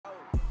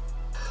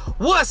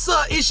What's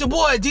up? It's your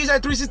boy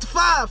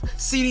DJ365,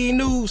 CD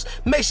News.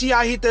 Make sure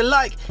y'all hit that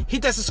like,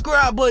 hit that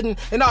subscribe button,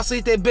 and also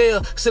hit that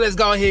bell. So let's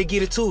go ahead and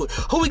get into it.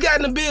 Who we got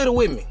in the building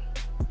with me?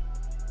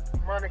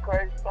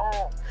 Krazy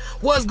Storm.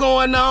 What's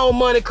going on,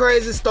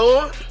 Krazy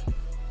Storm? Man,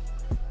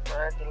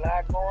 there's a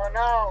lot going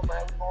on,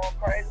 man. We going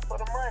crazy for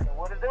the money.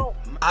 What it do?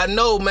 I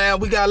know, man.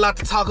 We got a lot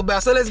to talk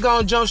about. So let's go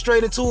and jump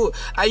straight into it.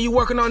 Are you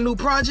working on a new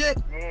project?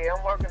 Yeah,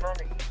 I'm working on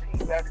the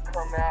EP about to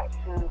come out.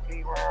 Should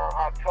be around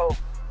October.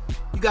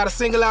 You got a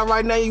single out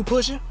right now you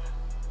pushing?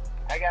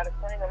 I got a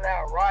single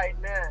out right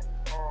now.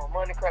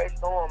 Krazy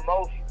Storm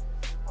Motion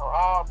on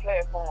all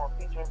platforms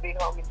featuring Big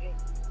Homie G.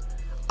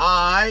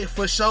 Alright,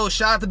 for sure.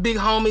 Shout out to Big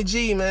Homie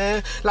G,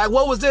 man. Like,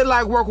 what was it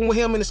like working with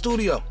him in the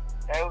studio?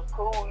 It was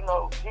cool, you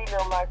know. G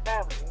them like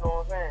family, you know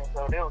what I'm saying?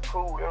 So they was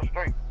cool, they was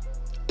straight.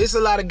 It's a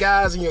lot of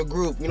guys in your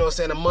group, you know what I'm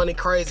saying, the Money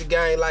Crazy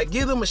gang. Like,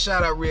 give them a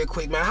shout out real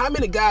quick, man. How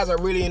many guys are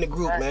really in the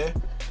group, man?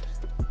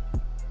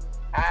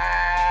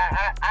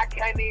 I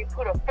can't even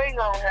put a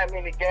finger on how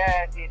many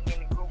guys is in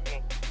the group,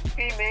 and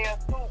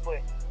females too,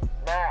 but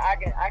man, I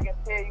can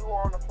tell you who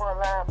on the front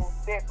line who's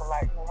different,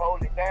 like who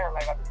hold it down,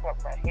 like I just talk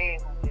about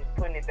head who's just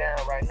putting it down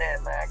right now,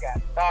 man. I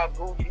got Star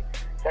Gucci,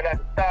 shout out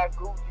to Star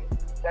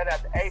Gucci, shout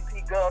out to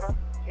AP Gutter,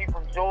 he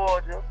from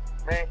Georgia,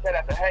 man, shout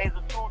out to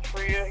Hazel Two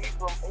Trill, he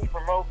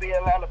from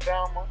Mobile,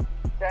 Alabama.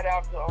 Shout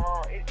out to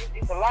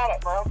it's a lot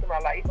of, man, I'm talking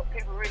about, like, it's some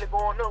people really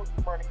going on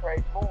with Money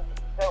Crazy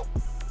movement. So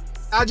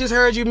I just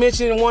heard you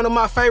mention one of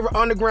my favorite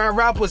underground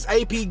rappers,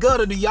 AP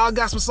Gutter. Do y'all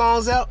got some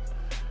songs out?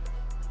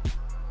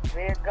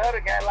 Man, Gutter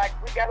got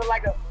we got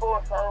like a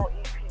 4-song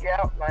EP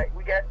out. Like,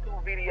 we got 2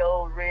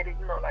 videos ready.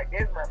 You know, like,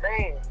 this my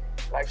man.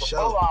 Like,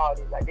 before all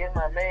this, like, this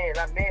my man.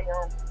 I met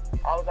him.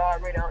 I was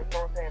already on, you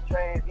know what I'm saying,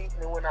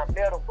 transitioning when I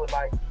met him. But,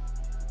 like,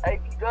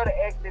 AP Gutter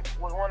actually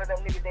was one of them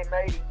niggas that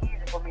made it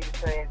easy for me to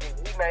transition.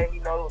 He made me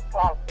know it was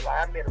possible.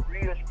 Like, I met a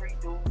real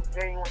street dude,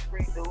 genuine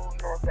street dude, you know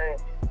what I'm saying?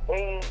 He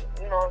ain't,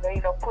 you know, they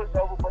ain't no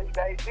pushover, but he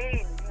got his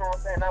business, you know what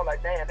I'm saying? I was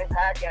like, damn, that's how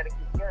I gotta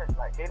keep going.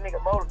 Like, that nigga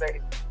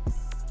motivated me.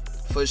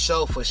 For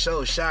sure, for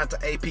sure. Shout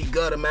out to AP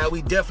Gutter, man.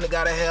 We definitely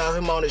gotta have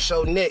him on the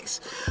show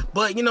next.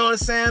 But you know what I'm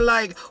saying?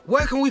 Like,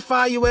 where can we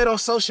find you at on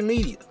social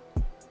media?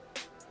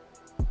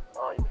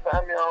 You can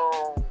find me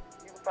on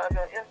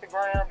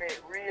Instagram at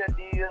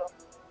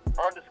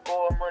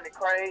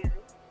 @realdeal_moneycrazy.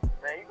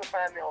 Man, you can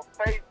find me on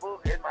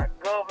Facebook as my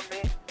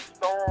government,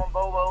 Storm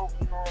Bobo,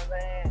 you know what I'm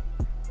saying?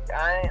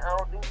 I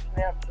don't do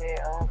Snapchat,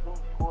 I don't do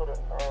Twitter,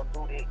 I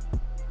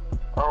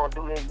don't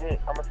do that yet.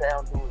 I'ma say I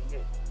don't do it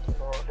yet. You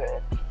know what I'm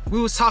saying? We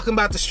was talking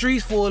about the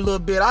streets for a little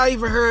bit. I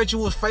even heard you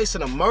was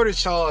facing a murder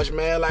charge,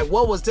 man. Like,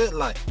 what was that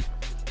like?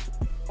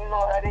 You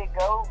know how they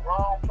go,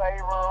 wrong play,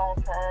 wrong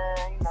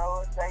time, you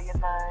know, say your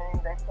name,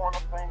 they point a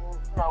finger.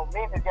 You know,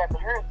 Memphis got the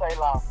hearsay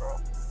law, bro.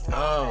 You know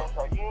what I'm saying?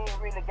 So you ain't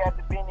really got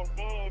the been and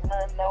did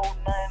nothing,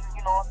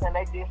 you know what I'm saying?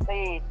 They just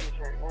said this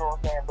shit, you know what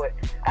I'm saying? But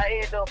I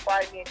ended up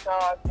fighting in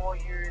charge 4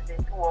 years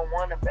and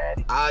 201 about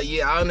it.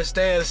 Yeah, I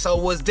understand. So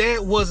was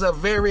a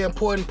very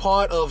important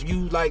part of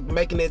you, like,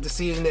 making that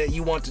decision that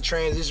you want to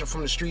transition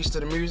from the streets to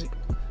the music?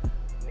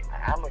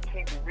 I'ma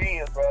keep it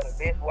real, brother.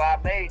 That's why I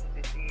made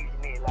the decision.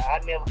 Like, I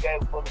never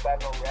gave a fuck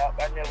about no rap.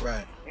 I never,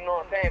 right. You know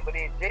what I'm saying? But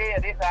in jail,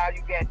 that's all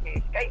you got to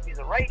escape is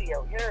a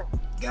radio, you hear me?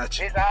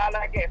 Gotcha. That's all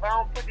I get. If I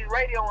don't put this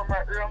radio in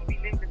my ear, I'm gonna be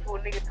listening to a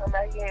nigga talking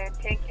about he had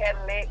 10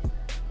 Cadillacs,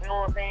 you know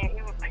what I'm saying?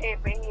 He was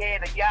pimping, he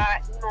had a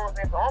yacht, you know what I'm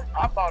saying? So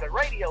I bought a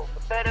radio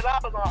for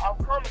 $30 on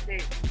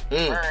commentary.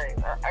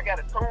 I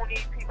gotta tune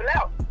these people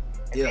out.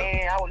 And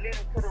then I was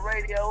listening to the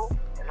radio,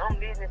 and I'm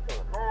listening to,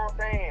 you know what I'm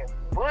saying,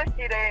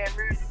 bullshit ass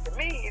music. To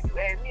me, if you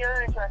ask me, I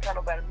ain't trying to talk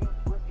about music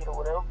bullshit or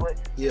whatever, but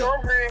you know,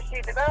 I'm hearing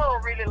shit that I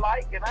don't really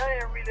like, and I'm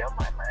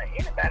like, man,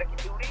 anybody can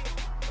do this.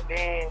 And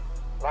then,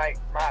 like,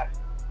 my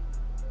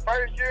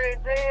first year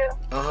in jail,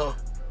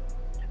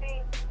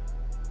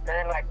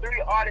 man, like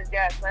 3 artists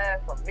got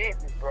signed from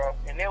Memphis, bro.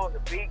 And that was a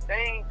big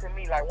thing to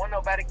me. Like, wasn't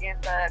nobody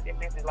getting signed in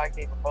Memphis like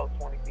that before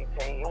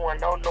 2015. It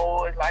wasn't no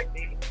noise like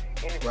this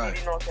in the city,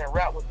 you know what I'm saying?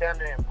 Rap was down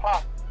there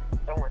impossible.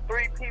 So when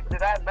 3 people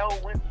that I know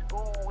went to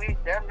school with,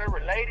 damn near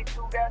related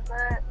to, got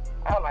signed,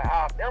 I was like,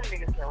 them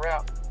niggas can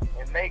rap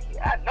and make it.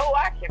 I know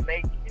I can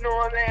make it, you know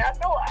what I'm saying? I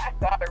know I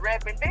started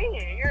rapping then,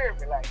 you hear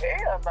me? Like,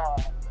 hell no.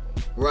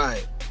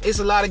 Right. It's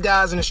a lot of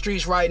guys in the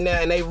streets right now,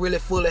 and they really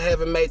fully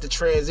haven't made the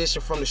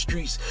transition from the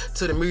streets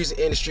to the music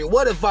industry.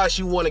 What advice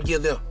you want to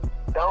give them?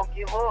 Don't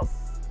give up,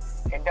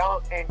 and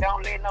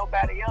don't let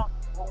nobody else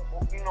who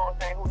you know what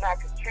I'm saying, who not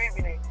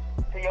contributing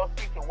to your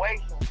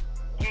situation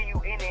give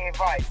you any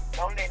advice.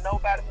 Don't let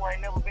nobody who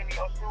ain't never been in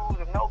your shoes,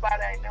 if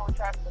nobody ain't never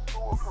tried to pursue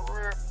a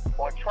career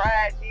or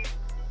tried this,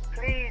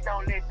 please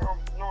don't let them,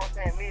 you know what I'm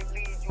saying,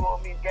 mislead you or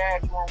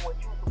misguide you on what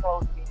you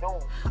supposed to be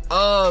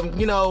doing.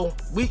 You know,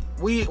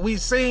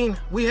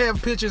 we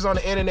have pictures on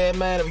the internet,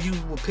 man, of you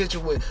with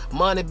pictures with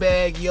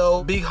Moneybagg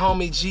Yo, Big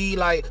Homie G.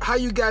 Like, how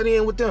you got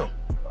in with them?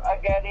 I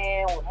got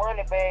in with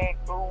Moneybagg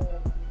through,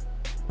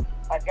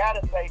 I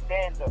gotta say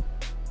Danzo,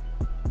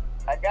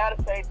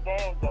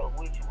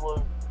 which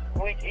was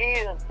which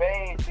is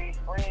bad best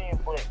friend,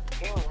 but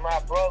he was my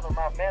brother,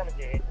 my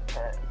manager at the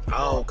time.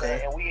 Oh,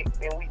 okay. And we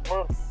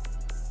booked.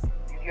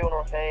 You get what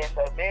I'm saying?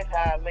 So that's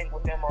how I linked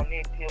with them on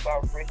that tip. I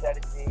was fresh out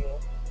of jail.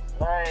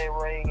 I ain't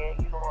ringing,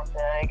 you know what I'm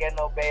saying? I ain't got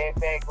no bad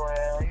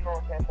background, you know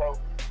what I'm saying? So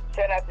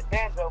shout out to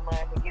Danzo,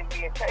 man, for giving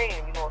me a chain,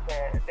 you know what I'm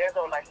saying?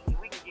 Danzo like,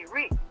 we can get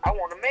rich. I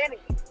want to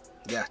manage it.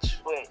 Gotcha.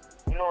 But,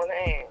 you know what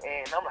I'm saying?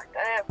 And I'm like,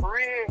 damn, for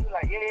real? He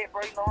like, yeah,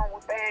 bro, you know, I'm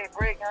with bad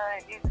break, I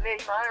ain't this and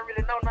that. You know, I didn't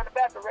really know nothing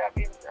about the rap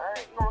business.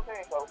 You know what I'm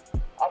saying? So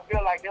I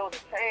feel like there was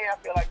a chain. I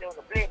feel like there was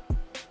a blessing.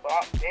 So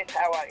that's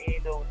how I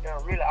ended up with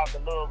them, really out the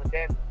love of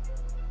Danzo.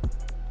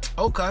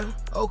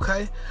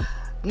 Okay.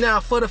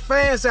 Now, for the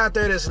fans out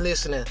there that's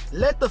listening,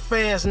 let the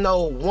fans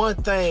know one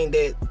thing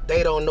that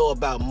they don't know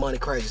about Money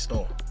Krazy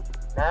Storm.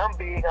 Now, I'm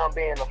big on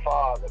being a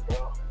father,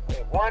 bro.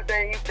 And one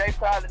thing they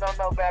probably don't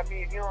know about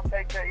me, if you don't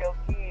take care of your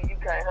kid, you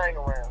can't hang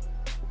around.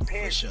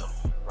 For sure.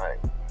 Like,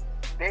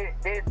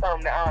 there's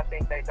something that I don't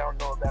think they don't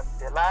know about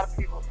me. A lot of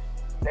people,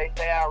 they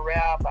say I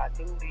rap, I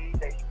do these,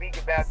 they speak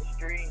about the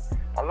streets.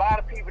 A lot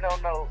of people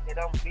don't know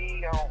that I'm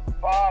big on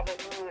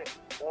fatherhood,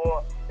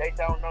 or they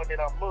don't know that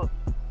I'm Muslim.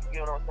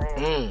 You know what I'm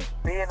saying?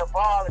 Being a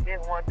father,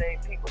 that's one thing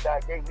people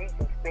that they least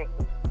expect.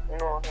 You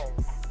know what I'm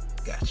saying?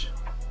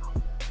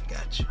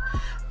 Gotcha.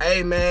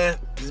 Hey, man,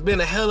 it's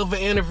been a hell of an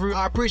interview.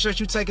 I appreciate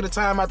you taking the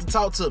time out to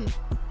talk to me.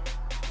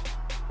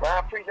 Man, I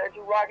appreciate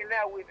you rocking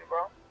out with me,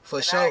 bro.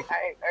 For sure.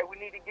 Hey, we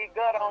need to get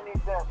gut on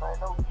this stuff, man.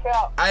 No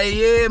cap.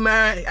 Hey, yeah,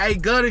 man. Hey,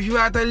 Gut, if you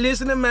out there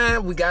listening,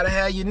 man, we gotta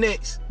have you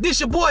next. This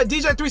your boy,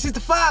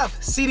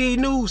 DJ365, CDE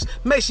News.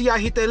 Make sure y'all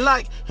hit that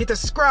like, hit the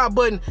subscribe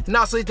button, and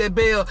also hit that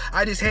bell.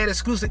 I just had an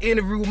exclusive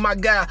interview with my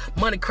guy,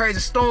 Money Krazy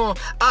Storm.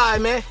 All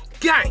right, man.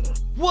 Gang.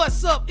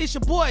 What's up? It's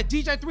your boy,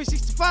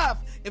 DJ365.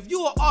 If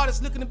you're an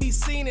artist looking to be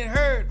seen and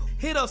heard,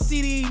 hit up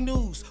CDE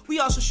News. We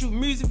also shoot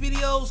music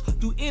videos,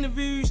 do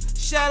interviews,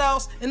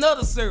 shout-outs, and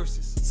other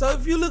services. So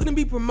if you're looking to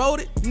be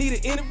promoted, need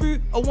an interview,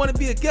 or want to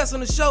be a guest on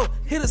the show,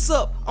 hit us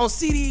up on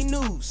CDE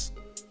News.